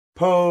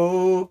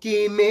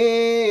Pokemon.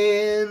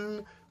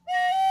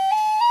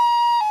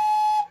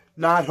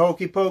 Not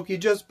hokey pokey,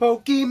 just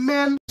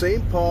Pokemon.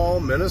 St. Paul,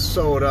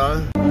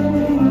 Minnesota.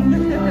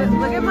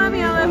 Look at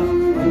Mommy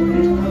Olive.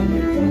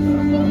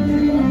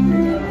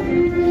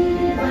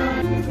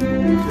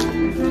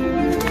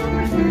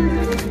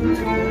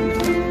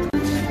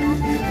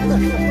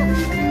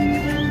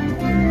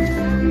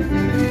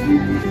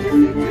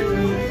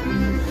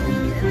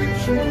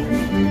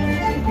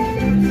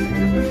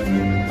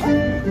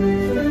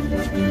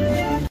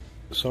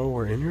 So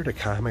we're in here at a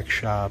comic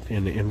shop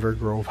in Inver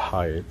Grove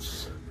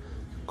Heights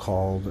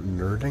called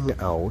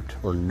Nerdin'Out,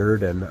 or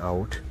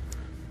Nerdin'Out.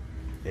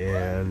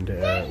 And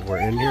we're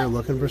in here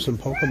looking for some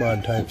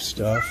Pokemon type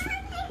stuff.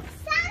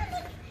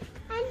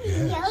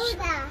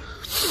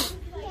 Yes.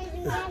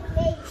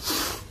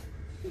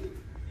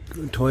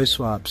 Toy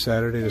swap,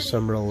 Saturday,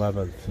 December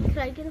 11th. Could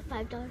I get a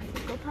 $5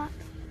 Funko Pop?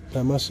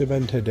 That must have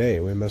been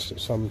today. We missed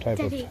some type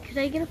Daddy, could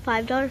I get a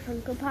 $5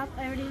 Funko Pop?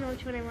 I already know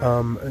which one I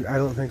want. I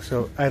don't think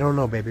so. I don't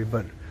know, baby,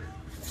 but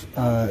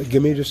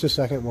give me just a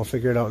second. We'll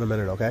figure it out in a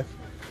minute, okay?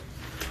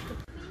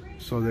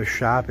 So the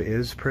shop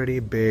is pretty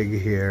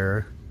big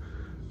here.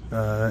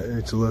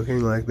 It's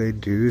looking like they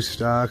do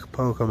stock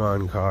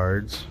Pokemon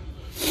cards.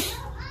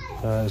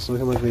 It's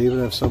looking like they even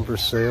have some for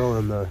sale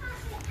in the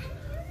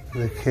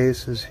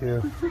cases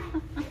here.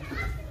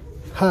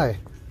 Hi.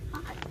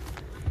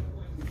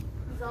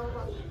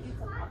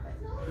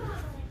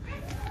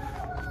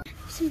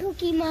 Some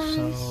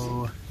Pokemon.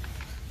 So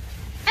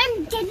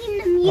I'm getting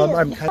them you.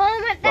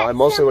 I'm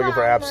mostly looking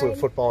for absolute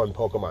football and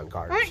Pokemon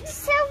cards.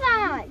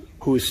 Silver.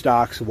 Who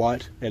stocks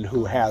what and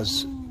who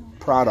has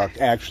product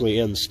actually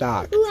in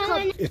stock.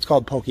 It's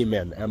called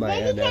Pokemon,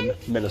 M-I-N-N,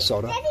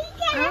 Minnesota.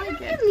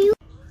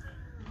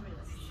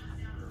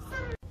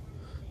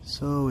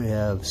 So we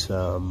have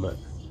some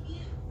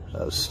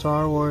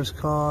Star Wars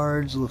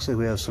cards. Looks like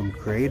we have some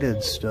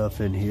graded stuff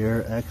in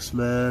here.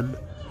 X-Men.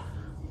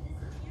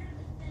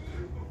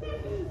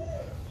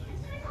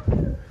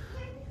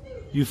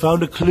 You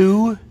found a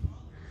clue?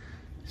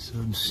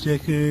 Some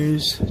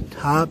stickers.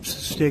 Topps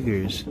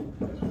stickers.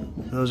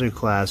 Those are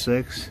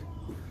classics.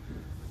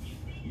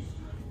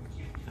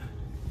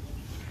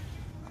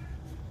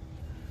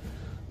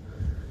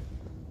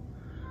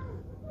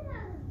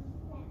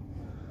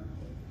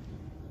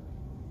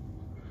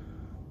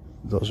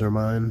 Those are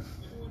mine.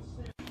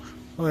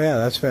 Oh yeah,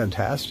 that's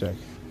fantastic.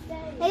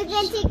 Are you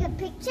going to take a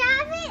picture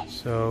of it?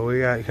 So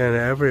we got kind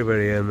of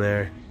everybody in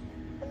there.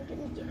 I'm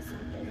going to get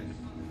something.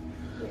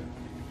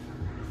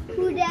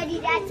 Oh, Daddy,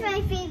 that's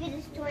my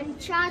favorite one,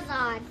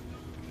 Charizard.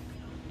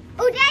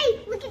 Oh, Daddy,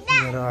 look at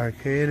that. Got an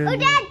arcade in Oh, there.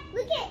 Dad,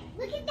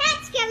 look at that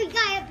scary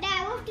guy up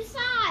there off the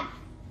side.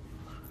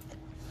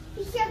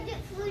 He shoved it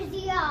through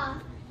the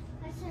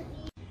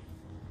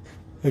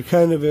It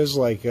kind of is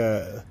like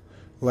a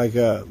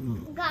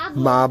Goblin.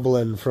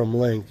 Moblin from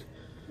Link.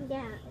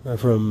 Yeah. Or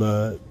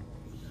from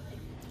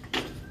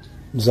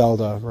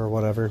Zelda or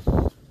whatever.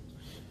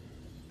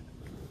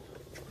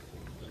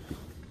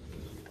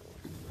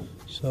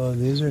 So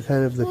these are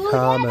kind of the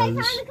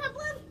commons. I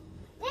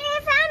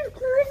found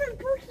clues and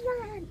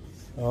Pokemon.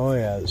 Oh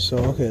yeah, so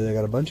okay, they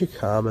got a bunch of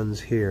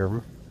commons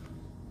here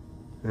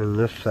in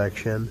this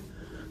section.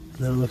 And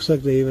then it looks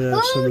like they even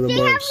have some of the they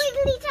more... have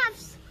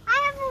Wigglytuffs. I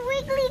have a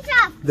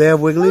Wigglytuff. They have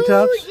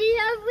Wigglytuffs? Oh, they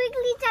have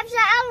Wigglytuffs. I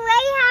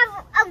already have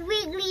a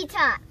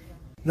Wigglytuff.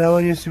 That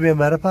one used to be a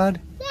Metapod?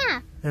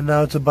 Yeah. And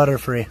now it's a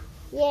Butterfree.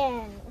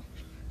 Yeah.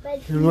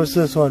 But And what's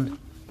this one?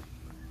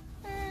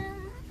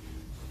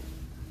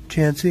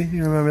 Chansey?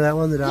 You remember that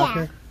one, the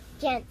doctor?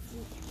 Yeah.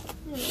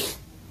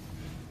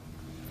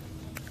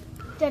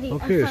 Daddy,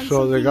 Okay,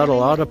 so they got a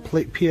lot of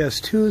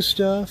PS2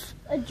 stuff.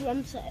 A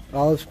drum set.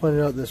 Olive's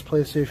pointed out this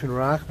PlayStation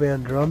Rock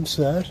Band drum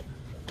set.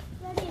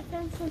 Daddy, I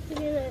found something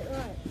in it.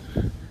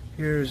 What?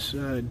 Here's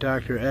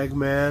Dr.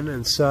 Eggman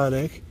and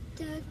Sonic.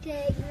 Dr.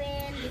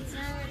 Eggman and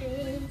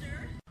Sonic.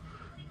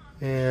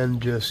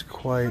 And just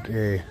quite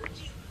a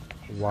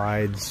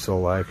wide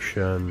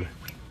selection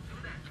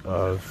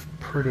of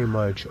pretty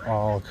much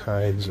all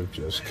kinds of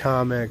just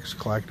comics,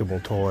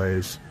 collectible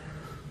toys.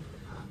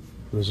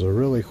 This is a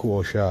really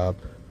cool shop.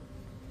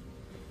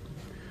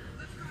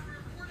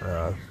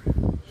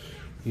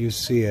 You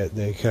see it,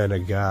 they kind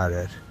of got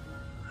it.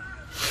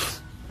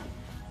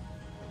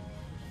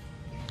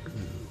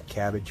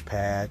 Cabbage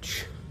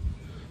Patch,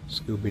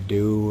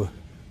 Scooby-Doo.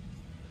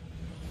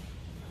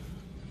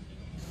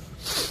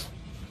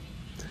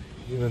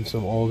 Even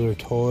some older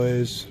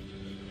toys.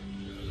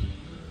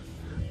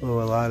 Oh,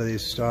 a lot of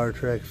these Star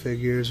Trek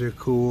figures are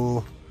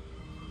cool.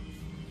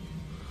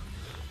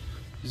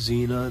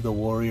 Xena, the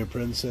warrior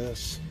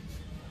princess.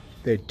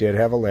 They did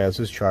have a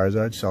Lance's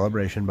Charizard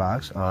celebration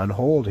box on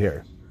hold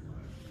here.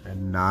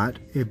 And not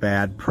a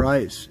bad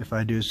price, if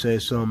I do say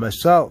so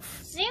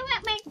myself. See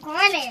what my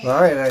gun is.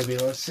 Alright, Ivy,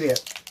 let's see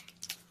it.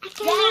 I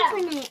can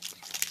open it.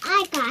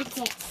 I got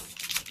it.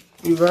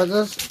 You got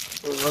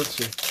this? Well, let's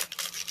see.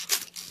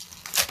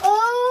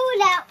 Oh,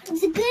 that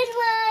was a good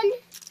one.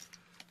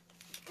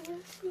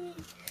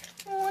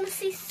 I want to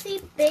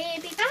see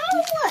baby.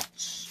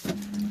 Ouch!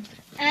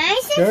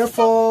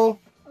 Careful.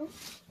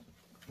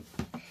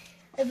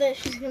 I bet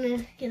she's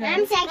gonna get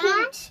I'm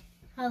second.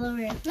 Hollow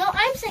rare. No,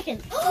 I'm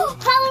second. Hollow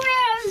rare,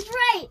 I was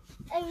right.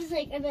 I was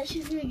like, I bet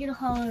she's gonna get a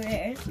hollow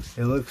rare.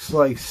 It looks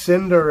like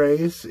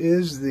Cinderace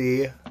is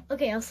the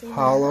Okay, I'll see.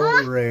 hollow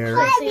rare.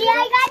 Maybe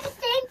I got the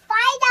same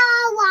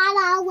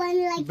 $5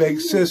 one like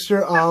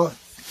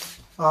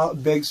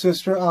Big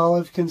sister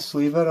Olive can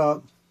sleeve it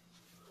up.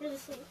 I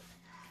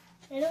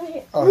don't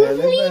hear. I'll hand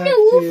it back to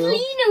you.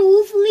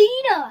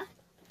 Wooflina.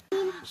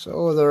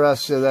 So the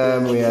rest of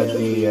them, we had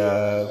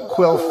the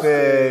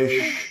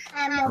Quillfish,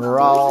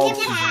 Ralph,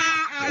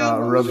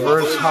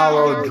 Reverse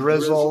Hollow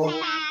Drizzle,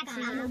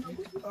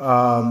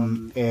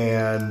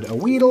 and a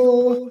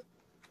Weedle,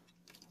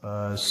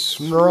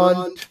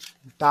 Smrunt,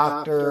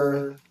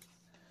 Doctor,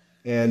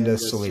 and a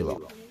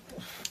Solilo.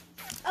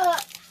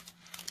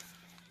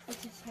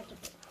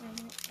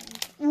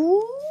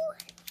 Ooh.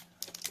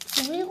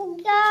 Little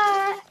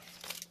guy.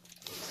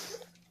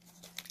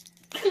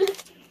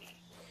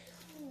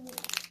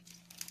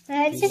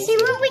 Let's just see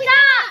what we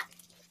got.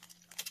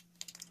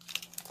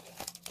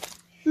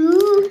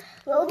 Ooh,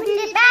 we opened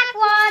it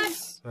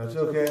backwards. That's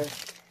okay.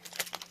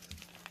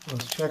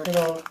 Let's check it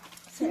out.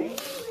 Sorry.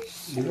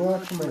 You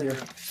watch them right here.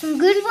 Some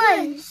good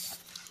ones.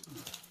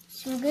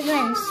 Some good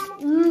ones.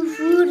 Ooh,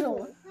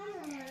 Foodle.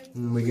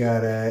 And we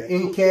got a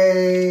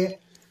Inkay.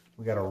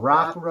 We got a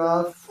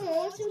Rockruff.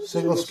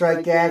 Single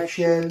Strike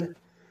Action.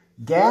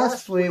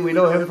 Ghastly. We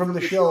know him from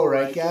the show,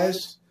 right,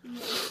 guys?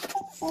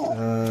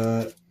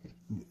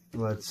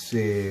 Let's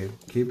see.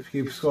 Keep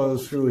scrolling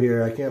through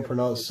here. I can't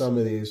pronounce some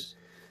of these.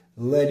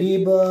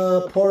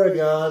 Lediba,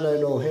 Porygon, I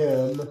know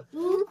him.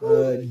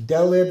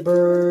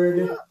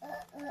 Delibird,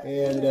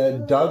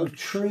 and Doug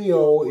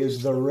Trio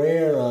is the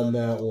rare on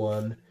that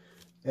one.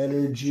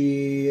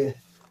 Energy,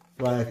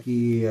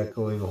 Blackie,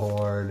 Echoing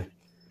Horn,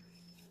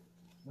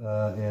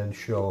 and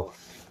show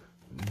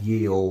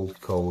ye old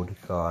code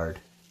card.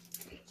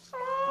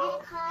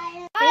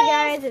 Hey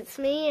guys, it's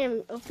me.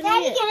 I'm opening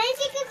Daddy, it. can I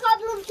take a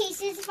couple of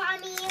cases for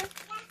me?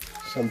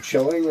 Some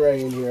Chilling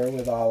Rain here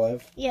with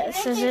Olive. Yeah, it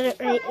says it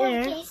right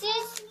there.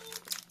 Cases?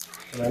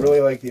 And I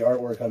really like the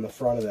artwork on the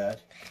front of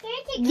that.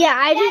 Yeah,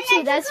 I do Daddy,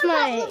 too. That's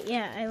my.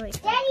 Yeah, I like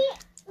that. Daddy,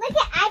 look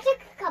at, I took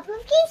a couple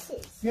of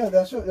cases. Yeah,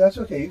 that's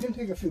okay. You can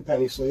take a few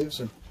penny sleeves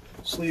and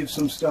sleeve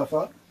some stuff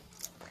up.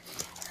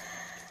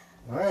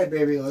 All right,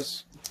 baby, are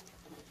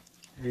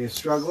you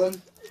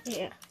struggling?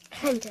 Yeah,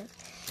 kind of.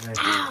 Right,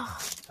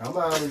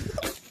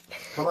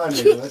 Come on,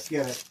 baby, let's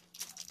get it.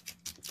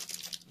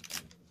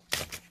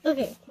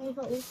 Okay, can you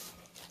help me? Of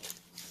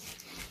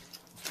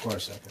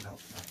course I can help.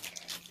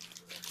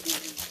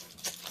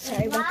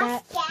 Sorry about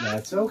that.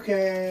 That's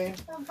okay.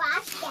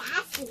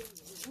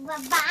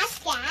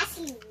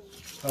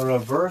 A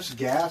reverse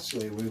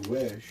Ghastly, we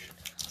wish.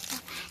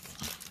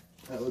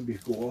 That would be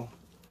cool.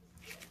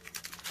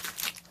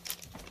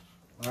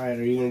 All right,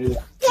 are you gonna do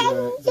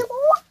the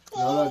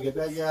no, get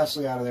that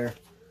Ghastly out of there.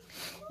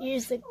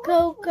 Use the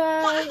code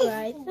card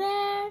right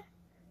there.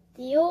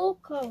 The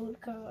old code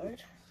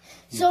card.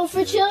 So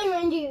for Chilling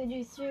Rain, do you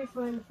do 3 or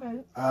 4 in the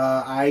front?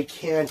 I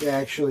can't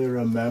actually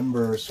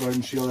remember. Sword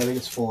and Shield, I think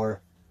it's 4.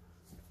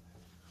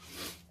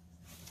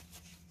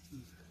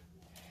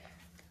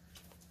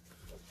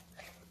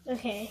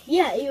 Okay.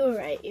 Yeah, you were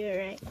right. You were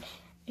right.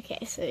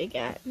 Okay, so we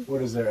got.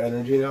 What is there?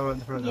 Energy now in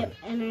the front? Yep,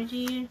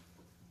 energy.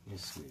 You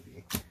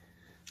sweetie.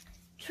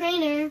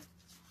 Trainer.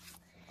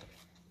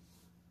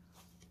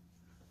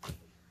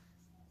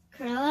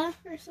 Corella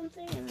or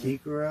something?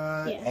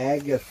 Kikara, Yeah.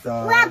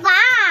 Agatha.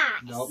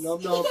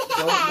 Nope.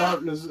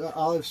 Don't. This is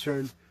Olive's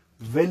turn.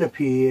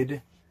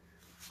 Venipede.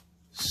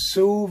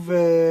 Slowpoke.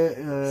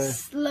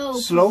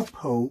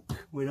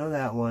 We know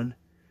that one.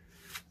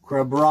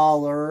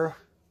 Crabrawler.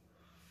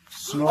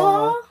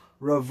 Snora. Oh.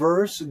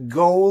 Reverse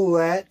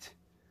Golett.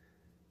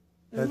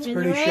 That's And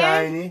pretty rare?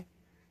 shiny.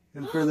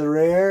 And for the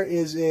rare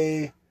is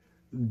a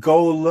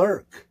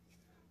Golurk.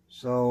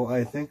 So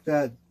I think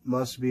that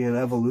must be an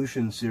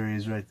evolution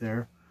series right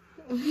there.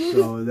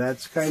 So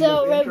that's kind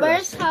So of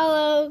reverse interesting.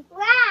 hollow,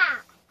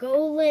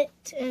 Golett,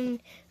 and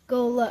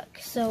Goluk.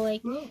 So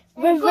like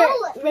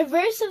Golett.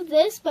 reverse of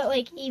this, but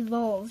like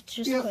evolved.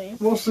 Just Yeah, plain.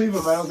 we'll sleeve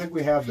them. I don't think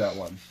we have that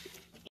one.